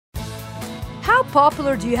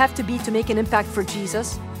popular do you have to be to make an impact for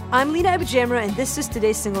Jesus? I'm Lina Abujamra, and this is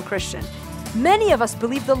Today's Single Christian. Many of us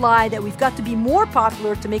believe the lie that we've got to be more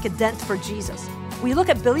popular to make a dent for Jesus. We look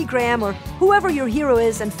at Billy Graham or whoever your hero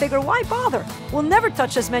is and figure, why bother? We'll never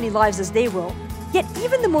touch as many lives as they will. Yet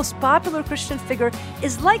even the most popular Christian figure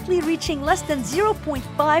is likely reaching less than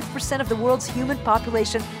 0.5% of the world's human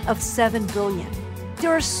population of 7 billion.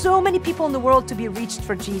 There are so many people in the world to be reached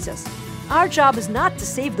for Jesus. Our job is not to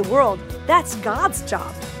save the world. That's God's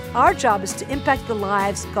job. Our job is to impact the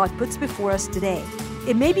lives God puts before us today.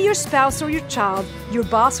 It may be your spouse or your child, your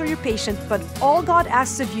boss or your patient, but all God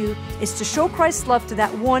asks of you is to show Christ's love to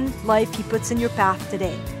that one life He puts in your path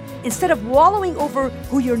today. Instead of wallowing over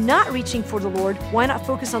who you're not reaching for the Lord, why not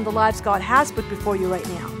focus on the lives God has put before you right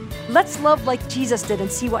now? Let's love like Jesus did and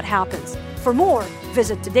see what happens. For more,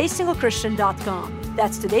 visit todaysinglechristian.com.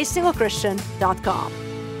 That's todaysinglechristian.com.